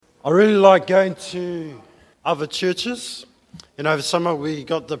I really like going to other churches. Over summer we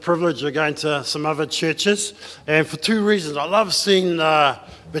got the privilege of going to some other churches, and for two reasons. I love seeing the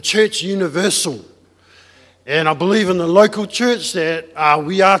church universal, and I believe in the local church that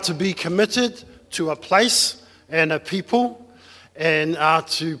we are to be committed to a place and a people, and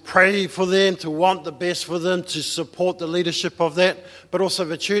to pray for them, to want the best for them, to support the leadership of that, but also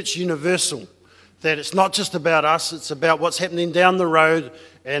the church universal, that it's not just about us, it's about what's happening down the road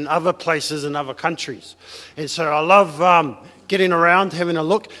and other places and other countries. And so I love getting around, having a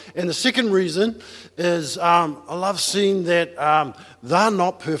look. And the second reason is I love seeing that they're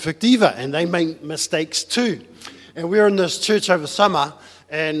not perfect either, and they make mistakes too. And we're in this church over summer,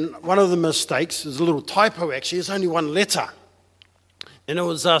 and one of the mistakes is a little typo actually, it's only one letter. And it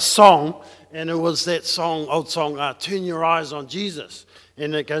was a song, and it was that song, old song, Turn Your Eyes on Jesus.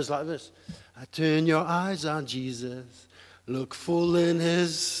 And it goes like this. Turn your eyes on Jesus, look full in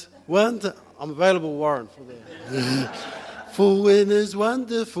his wonder. I'm available, Warren, for that. Full in his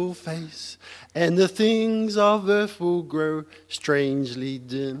wonderful face, and the things of earth will grow strangely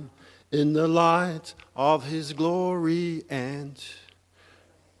dim in the light of his glory. And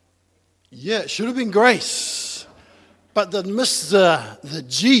yeah, it should have been grace, but they missed the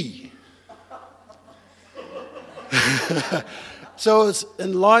G. So it's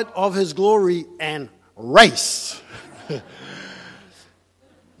in light of his glory and race.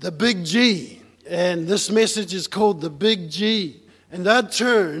 The big G. And this message is called the big G. And that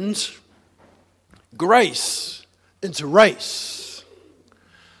turns grace into race.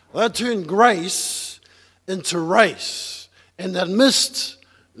 That turned grace into race. And that missed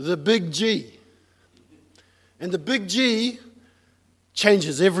the big G. And the big G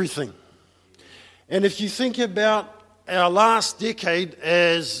changes everything. And if you think about our last decade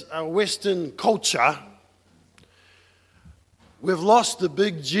as a Western culture, we've lost the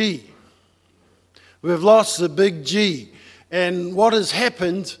big G. We've lost the big G. And what has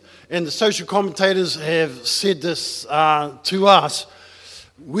happened, and the social commentators have said this to us,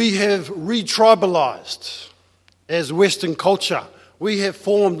 we have re-tribalized as Western culture. We have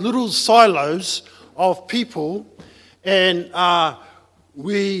formed little silos of people, and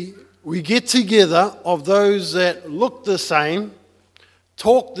we get together of those that look the same,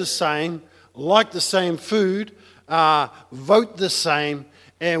 talk the same, like the same food, vote the same,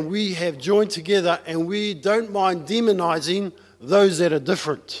 and we have joined together, and we don't mind demonizing those that are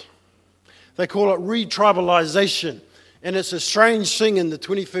different. They call it re-tribalization, and it's a strange thing in the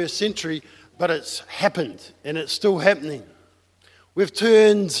 21st century, but it's happened, and it's still happening. We've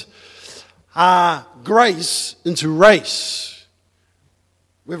turned grace into race.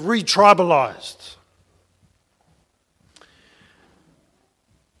 We've re-tribalized.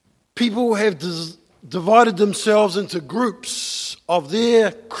 People have divided themselves into groups of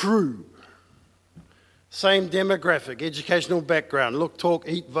their crew. Same demographic, educational background, look, talk,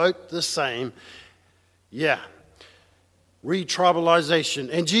 eat, vote, the same. Yeah. Re-tribalization.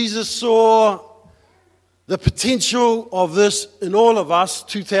 And Jesus saw the potential of this in all of us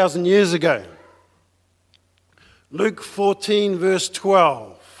 2,000 years ago. Luke 14, verse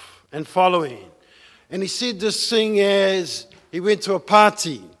 12 and following. And he said this thing as he went to a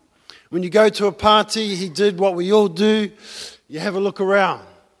party. When you go to a party, he did what we all do. You have a look around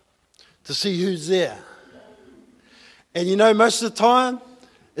to see who's there. And you know, most of the time,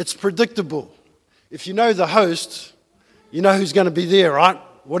 it's predictable. If you know the host, you know who's going to be there, right?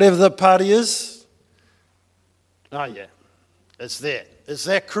 Whatever the party is. Oh, yeah. It's that. It's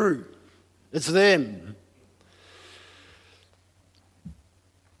that crew. It's them.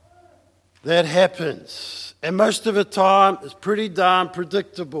 That happens. And most of the time, it's pretty darn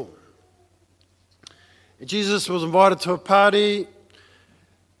predictable. And Jesus was invited to a party,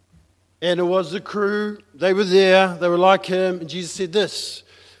 and it was the crew. They were there. They were like him. And Jesus said this: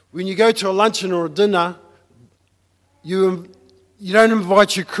 when you go to a luncheon or a dinner, you don't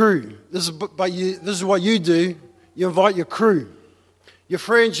invite your crew. This is what you do. You invite your crew, your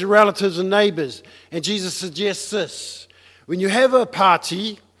friends, your relatives, and neighbors. And Jesus suggests this: when you have a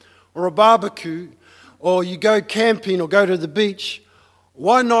party or a barbecue, or you go camping or go to the beach,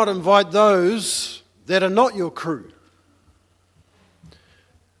 why not invite those that are not your crew?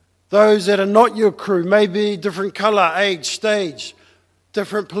 Those that are not your crew, maybe different color, age, stage,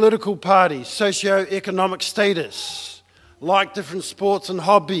 different political parties, socio-economic status, like different sports and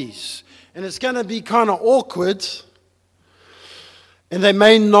hobbies. And it's going to be kind of awkward, and they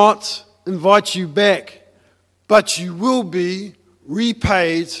may not invite you back, but you will be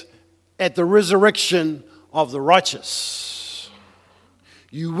repaid at the resurrection of the righteous.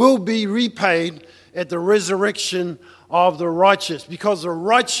 You will be repaid at the resurrection of the righteous, because the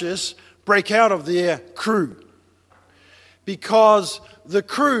righteous break out of their crew. Because the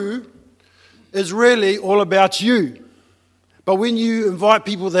crew is really all about you. But when you invite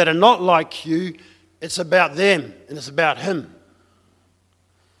people that are not like you, it's about them and it's about him.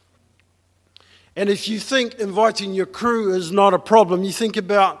 And if you think inviting your crew is not a problem, you think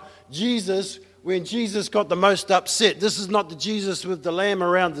about Jesus when Jesus got the most upset. This is not the Jesus with the lamb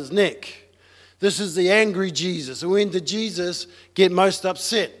around his neck. This is the angry Jesus. And when did Jesus get most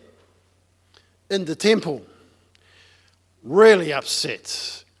upset? In the temple. Really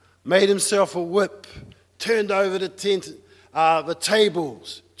upset. Made himself a whip. Turned over the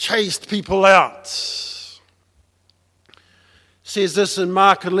tables. Chased people out. Says this in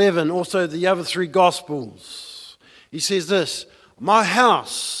Mark 11, also the other three Gospels. He says this, my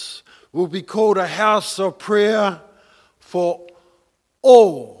house will be called a house of prayer for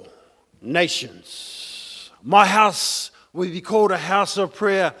all nations. My house will be called a house of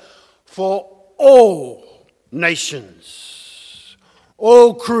prayer for all nations.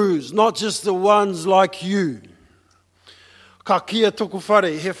 All crews, not just the ones like you. Ka kia toko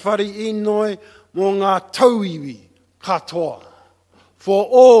whare, he whare inoi mō ngā tauiwi katoa. For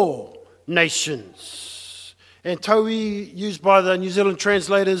all nations. And tauiwi, used by the New Zealand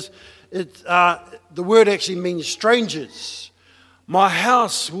translators, the word actually means strangers. My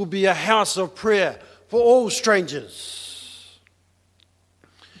house will be a house of prayer for all strangers.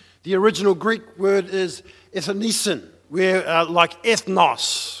 The original Greek word is ethnisin, where like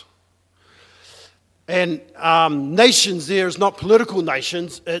ethnos. And nations there is not political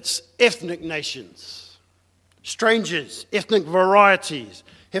nations, it's ethnic nations. Strangers, ethnic varieties.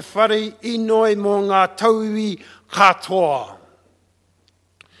 He whare inoi mō ngā tauiwi katoa.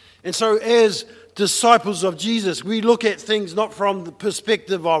 And so as disciples of Jesus, we look at things not from the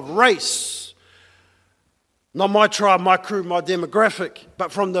perspective of race, not my tribe, my crew, my demographic,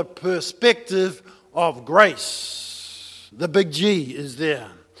 but from the perspective of grace. The big G is there.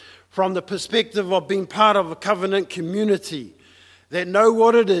 From the perspective of being part of a covenant community that know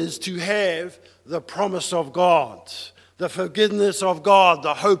what it is to have the promise of God, the forgiveness of God,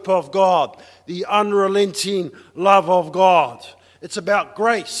 the hope of God, the unrelenting love of God. It's about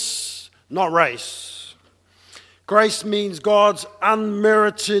grace, not race. Grace means God's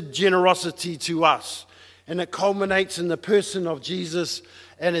unmerited generosity to us, and it culminates in the person of Jesus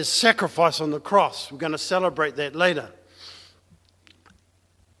and his sacrifice on the cross. We're going to celebrate that later.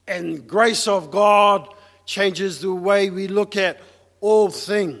 And grace of God changes the way we look at all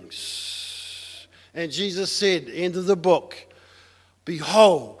things. And Jesus said, end of the book,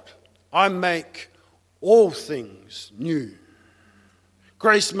 behold, I make all things new.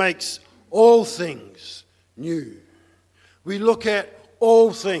 Grace makes all things new. We look at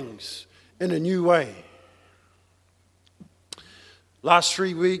all things in a new way. Last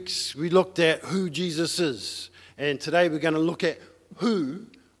 3 weeks, we looked at who Jesus is. And today we're going to look at who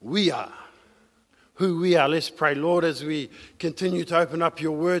we are. Who we are. Let's pray. Lord, as we continue to open up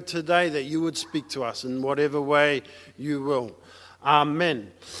your word today, that you would speak to us in whatever way you will.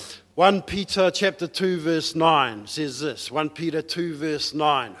 Amen. 1 Peter chapter 2 verse 9 says this. 1 Peter 2 verse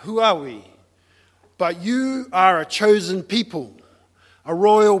 9. Who are we? But you are a chosen people, a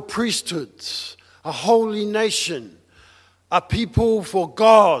royal priesthood, a holy nation, a people for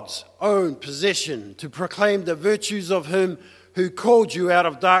God's own possession, to proclaim the virtues of him who called you out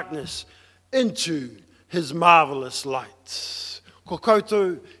of darkness into his marvelous light. Ko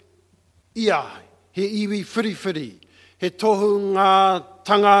koutou ia, he iwi whiriwhiri, he tohu ngā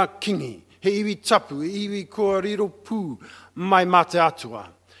tanga kingi, he iwi tapu, he iwi kua riro pū mai mate atua.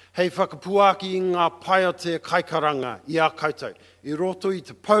 Hei whakapuaki i ngā pai o te kaikaranga i a koutou, i roto i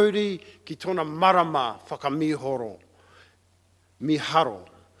te pauri ki tōna marama whakamihoro, miharo.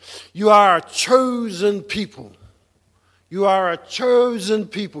 You are a chosen people. You are a chosen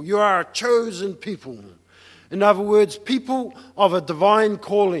people. You are a chosen people. In other words, people of a divine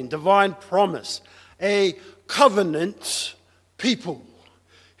calling, divine promise, a covenant people.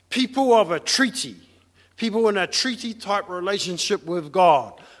 People of a treaty. People in a treaty-type relationship with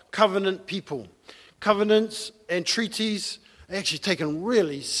God. Covenant people. Covenants and treaties are actually taken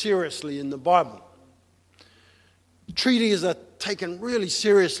really seriously in the Bible. Treaties are taken really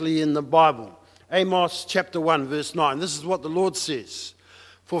seriously in the Bible. Amos chapter 1 verse 9. This is what the Lord says.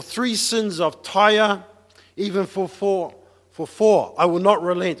 For 3 sins of Tyre, even for four, I will not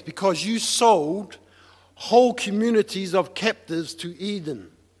relent, because you sold whole communities of captives to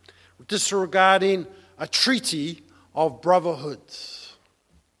Eden, disregarding a treaty of brotherhood.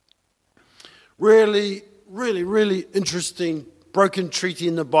 Really, really, really interesting broken treaty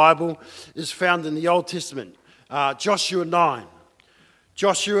in the Bible is found in the Old Testament. Joshua 9.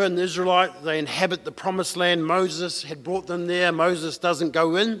 Joshua and the Israelites, they inhabit the promised land. Moses had brought them there. Moses doesn't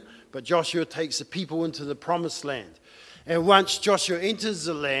go in, but Joshua takes the people into the promised land. And once Joshua enters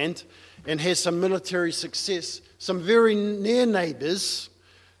the land and has some military success, some very near neighbors,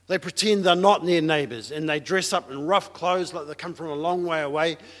 they pretend they're not near neighbors, and they dress up in rough clothes like they come from a long way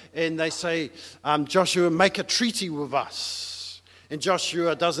away, and they say, Joshua, make a treaty with us. And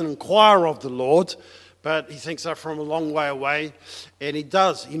Joshua doesn't inquire of the Lord, but he thinks they're from a long way away, and he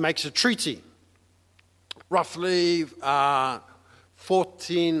does. He makes a treaty. Roughly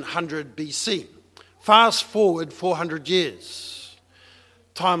 1400 BC. Fast forward 400 years,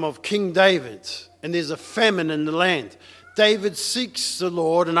 time of King David, and there's a famine in the land. David seeks the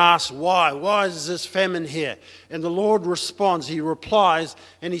Lord and asks, why? Why is this famine here? And the Lord responds, he replies,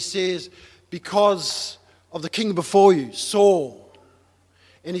 and he says, because of the king before you, Saul.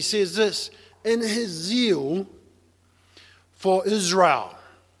 And he says this, in his zeal for Israel,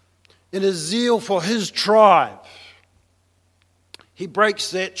 in his zeal for his tribe, he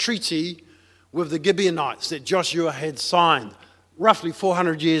breaks that treaty with the Gibeonites that Joshua had signed roughly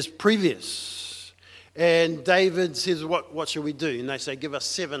 400 years previous. And David says, what shall we do? And they say, give us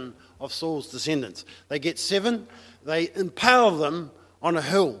 7 of Saul's descendants. They get 7, they impale them on a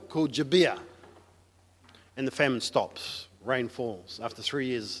hill called Gibeah. And the famine stops. Rain falls after 3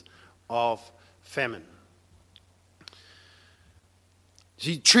 years of famine.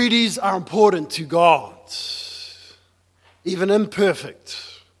 See, treaties are important to God, even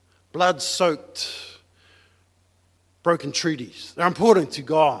imperfect, blood-soaked, broken treaties. They're important to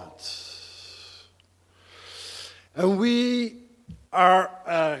God. And we are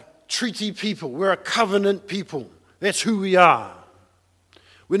a treaty people. We're a covenant people. That's who we are.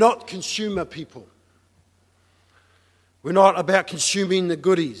 We're not consumer people. We're not about consuming the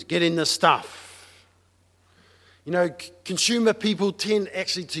goodies, getting the stuff. You know, consumer people tend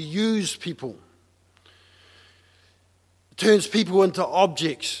actually to use people. It turns people into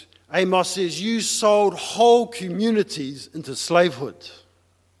objects. Amos says, you sold whole communities into slavehood.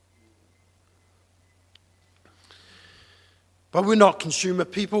 But we're not consumer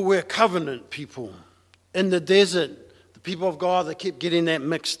people, we're covenant people. In the desert, the people of God, they keep getting that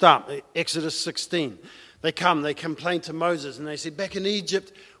mixed up. Exodus 16. They complain to Moses, and they say, back in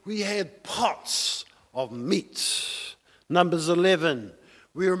Egypt, we had pots of meat. Numbers 11.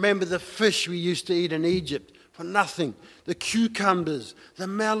 We remember the fish we used to eat in Egypt for nothing. The cucumbers, the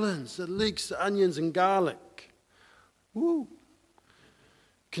melons, the leeks, the onions, and garlic. Woo.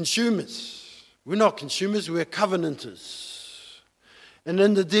 Consumers. We're not consumers, we're covenanters. And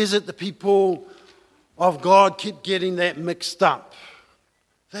in the desert, the people of God keep getting that mixed up.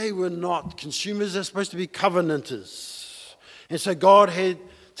 They were not consumers, they're supposed to be covenanters. And so God had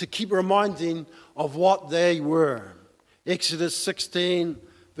to keep reminding of what they were. Exodus 16,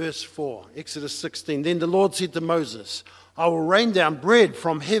 verse 4. Exodus 16. Then the Lord said to Moses, I will rain down bread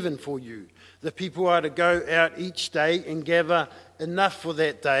from heaven for you. The people are to go out each day and gather enough for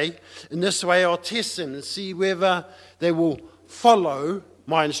that day. In this way I'll test them and see whether they will follow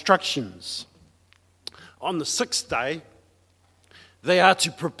my instructions. On the 6th day, they are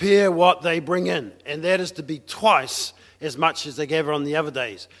to prepare what they bring in, and that is to be twice as much as they gather on the other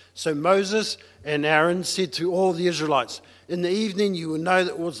days. So Moses and Aaron said to all the Israelites, in the evening you will know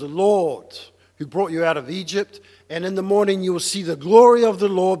that it was the Lord who brought you out of Egypt, and in the morning you will see the glory of the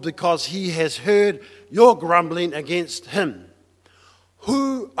Lord, because he has heard your grumbling against him.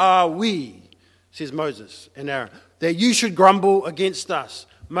 Who are we, says Moses and Aaron, that you should grumble against us?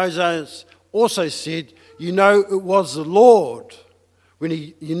 Moses also said, you know it was the Lord.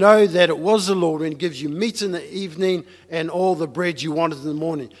 You know that it was the Lord when he gives you meat in the evening and all the bread you wanted in the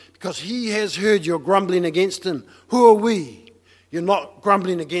morning, because he has heard your grumbling against him. Who are we? You're not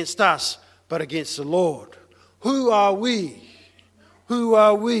grumbling against us, but against the Lord. Who are we? Who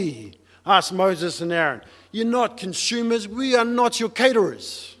are we? Asked Moses and Aaron. You're not consumers. We are not your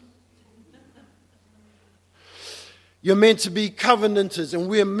caterers. You're meant to be covenanters, and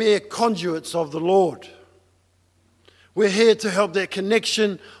we're mere conduits of the Lord. We're here to help that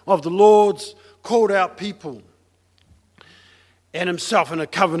connection of the Lord's called out people and himself in a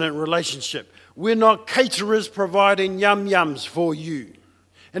covenant relationship. We're not caterers providing yum-yums for you.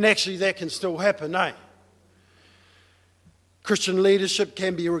 And actually that can still happen, eh? Christian leadership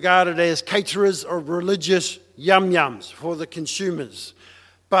can be regarded as caterers of religious yum-yums for the consumers.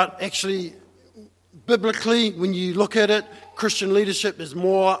 But actually, biblically, when you look at it, Christian leadership is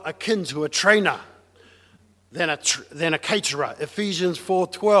more akin to a trainer than a caterer. Ephesians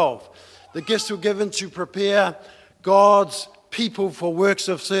 4:12. The gifts were given to prepare God's people for works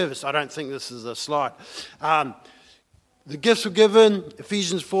of service. I don't think this is a slide. The gifts were given,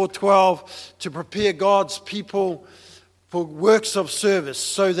 Ephesians 4:12, to prepare God's people for works of service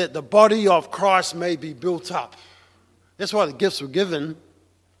so that the body of Christ may be built up. That's why the gifts were given,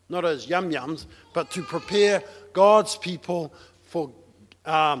 not as yum-yums, but to prepare God's people for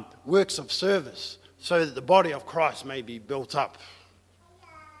works of service so that the body of Christ may be built up.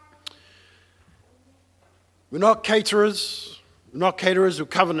 We're not caterers. We're not caterers, we're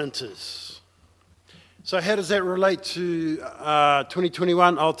covenanters. So how does that relate to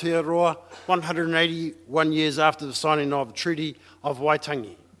 2021 Aotearoa, 181 years after the signing of the Treaty of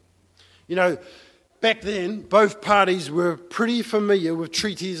Waitangi? You know, back then, both parties were pretty familiar with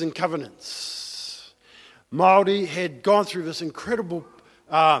treaties and covenants. Māori had gone through this incredible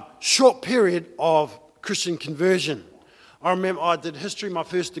short period of Christian conversion. I remember I did history, my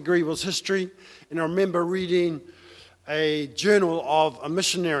first degree was history, and I remember reading a journal of a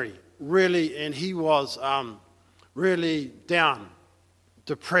missionary, and he was really down,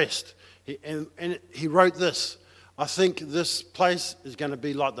 depressed. And he wrote this: I think this place is going to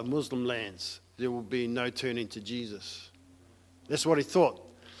be like the Muslim lands. There will be no turning to Jesus. That's what he thought.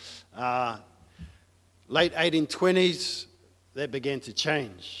 Late 1820s, that began to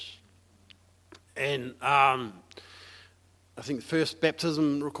change. And I think the first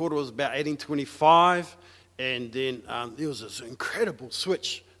baptism recorded was about 1825. And then there was this incredible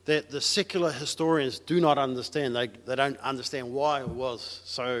switch that the secular historians do not understand. They don't understand why it was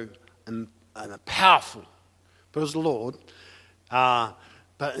so powerful. But it was the Lord.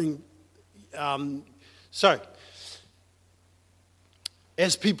 So,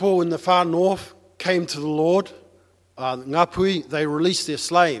 as people in the far north came to the Lord, Ngāpui, they released their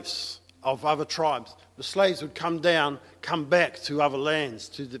slaves of other tribes. The slaves would come back to other lands,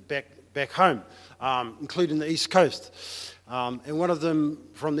 to the back home, including the East Coast. And one of them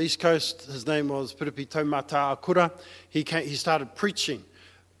from the East Coast, his name was Piripi Taumata Akura. He started preaching.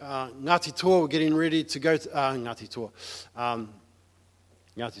 Ngāti Toa were getting ready to go to... Ngāti Toa.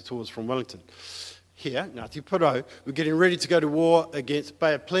 Ngāti Toa was from Wellington. Here, Ngāti Porou, were getting ready to go to war against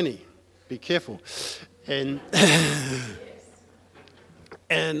Bay of Plenty. Be careful. And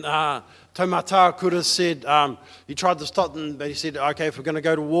Taumata Akura said, he tried to stop them, but he said, okay, if we're going to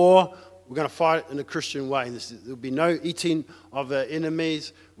go to war, we're going to fight in a Christian way. There'll be no eating of our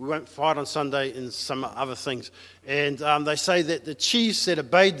enemies. We won't fight on Sunday and some other things. And they say that the chiefs that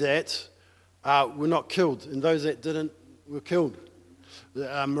obeyed that were not killed, and those that didn't were killed.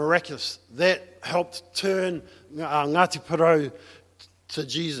 Miraculous. That helped turn Ngāti Porou to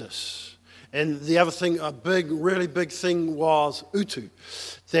Jesus. And the other thing, really big thing was utu.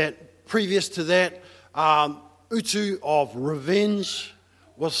 That previous to that, utu of revenge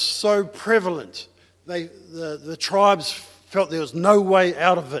was so prevalent. The tribes felt there was no way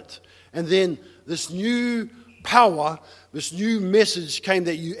out of it. And then this new power, this new message came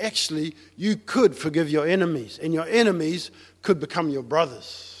that you could forgive your enemies, and your enemies could become your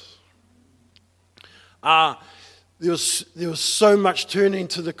brothers. There was so much turning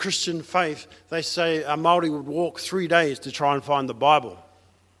to the Christian faith. They say Māori would walk 3 days to try and find the Bible.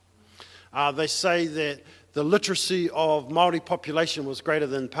 They say that the literacy of Māori population was greater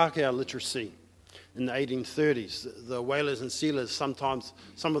than Pākehā literacy in the 1830s. The whalers and sealers, sometimes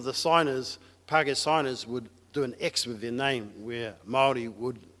some of the signers, Pākehā signers, would do an X with their name where Māori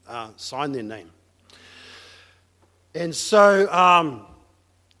would sign their name. And so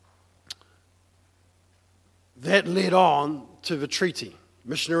that led on to the treaty.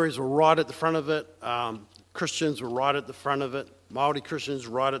 Missionaries were right at the front of it. Christians were right at the front of it. Māori Christians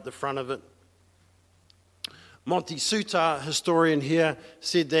right at the front of it. Monty Suta, historian here,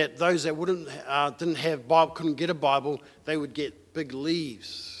 said that those that didn't have Bible, couldn't get a Bible, they would get big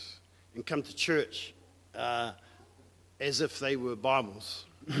leaves and come to church as if they were Bibles.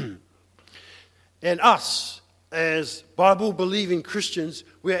 And us, as Bible-believing Christians,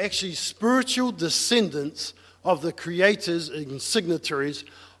 we are actually spiritual descendants of the creators and signatories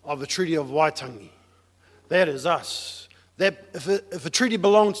of the Treaty of Waitangi. That is us. That if a treaty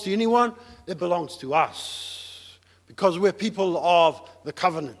belongs to anyone, it belongs to us. Because we're people of the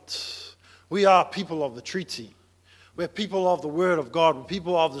covenant. We are people of the treaty. We're people of the Word of God. We're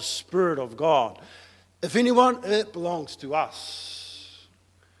people of the Spirit of God. If anyone, it belongs to us.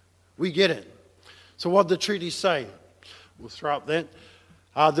 We get it. So what did the treaty say? We'll throw up that.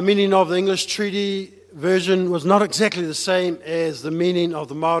 The meaning of the English treaty version was not exactly the same as the meaning of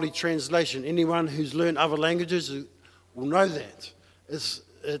the Māori translation. Anyone who's learned other languages will know that.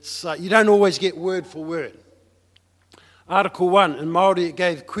 You don't always get word for word. Article 1, in Māori it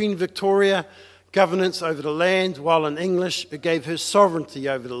gave Queen Victoria governance over the land, while in English it gave her sovereignty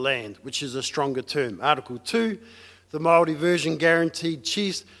over the land, which is a stronger term. Article 2, the Māori version guaranteed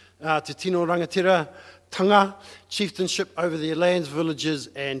chiefs te tino rangatira tanga, chieftainship over their lands, villages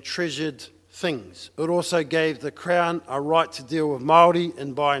and treasured things. It also gave the Crown a right to deal with Māori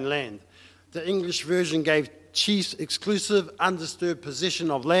in buying land. The English version gave chiefs exclusive, undisturbed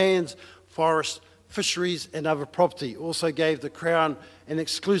possession of lands, forests, fisheries and other property. Also gave the Crown an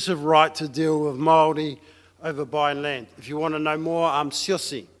exclusive right to deal with Māori over buying land. If you want to know more,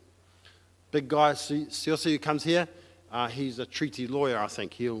 Siosi, big guy Siosi who comes here, he's a treaty lawyer, I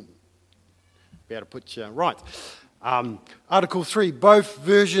think. He'll be able to put you right. Article 3, both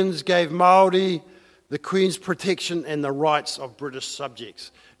versions gave Māori the Queen's protection and the rights of British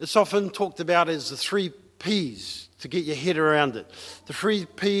subjects. It's often talked about as the 3 Ps to get your head around it. The 3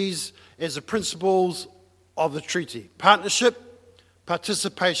 Ps as the principles of the treaty: partnership,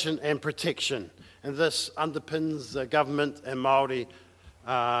 participation and protection. And this underpins the government and Māori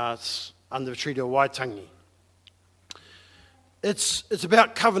under the Treaty of Waitangi. It's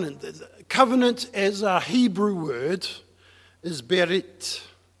about covenant. Covenant as a Hebrew word is berit,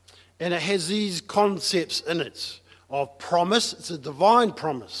 and it has these concepts in it of promise. It's a divine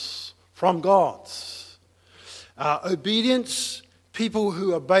promise from God. Obedience, people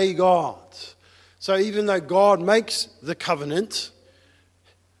who obey God. So even though God makes the covenant,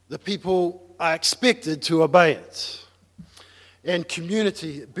 the people are expected to obey it. And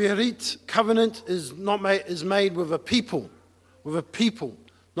community, berit, covenant is made with a people,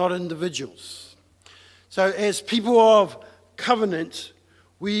 not individuals. So as people of covenant,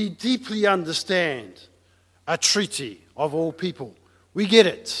 we deeply understand a treaty of all people. We get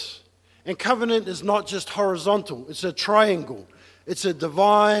it. And covenant is not just horizontal, it's a triangle. It's a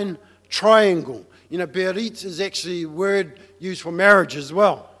divine triangle. You know, berit is actually a word used for marriage as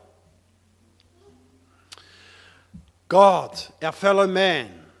well. God, our fellow man.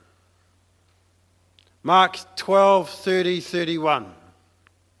 Mark 12:30-31.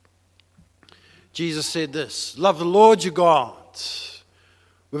 Jesus said this: love the Lord your God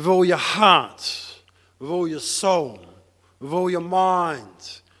with all your heart, with all your soul, with all your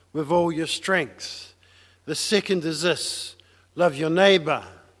mind, with all your strength. The second is this: love your neighbor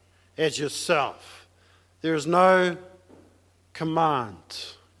as yourself. There is no command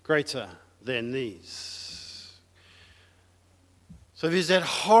greater than these. So there's that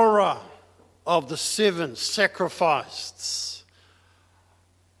horror of the 7 sacrificed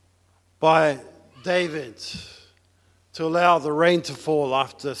by David to allow the rain to fall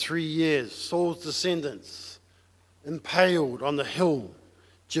after 3 years. Saul's descendants impaled on the hill,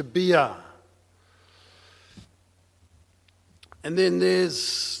 Gibeah. And then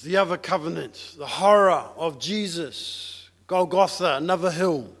there's the other covenant, the horror of Jesus, Golgotha, another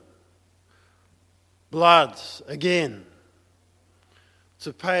hill, blood again,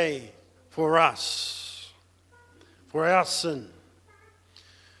 to pay for us, for our sin,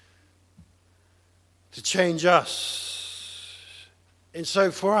 to change us. And so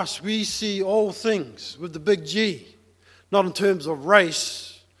for us, we see all things with the big G, not in terms of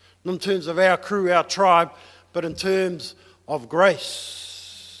race, not in terms of our crew, our tribe, but in terms of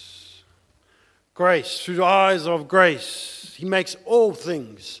grace. Grace, through the eyes of grace, He makes all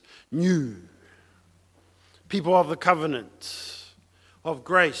things new. People of the covenant of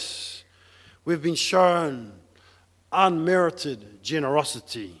grace, we've been shown unmerited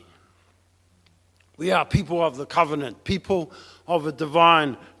generosity. We are people of the covenant, people of a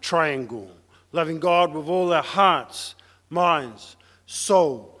divine triangle, loving God with all our hearts, minds,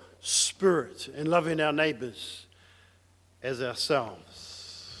 soul, spirit, and loving our neighbours as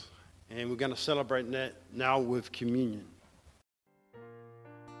ourselves. And we're going to celebrate that now with communion.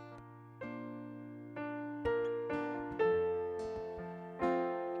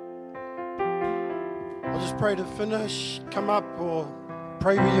 I'll just pray to finish. Come up or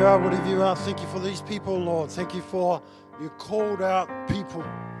pray where you are, whatever you are. Thank you for these people, Lord. Thank you for your called out people.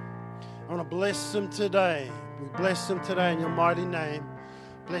 I want to bless them today. We bless them today in your mighty name.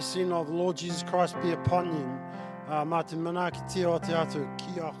 Blessing of the Lord Jesus Christ be upon you. Mā te mana ki tia o te atu,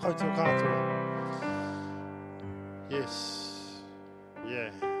 ki a koutou katoa. Yes.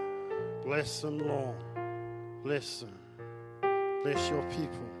 Yeah. Bless them, Lord. Bless them. Bless your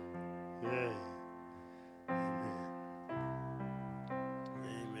people. Yeah.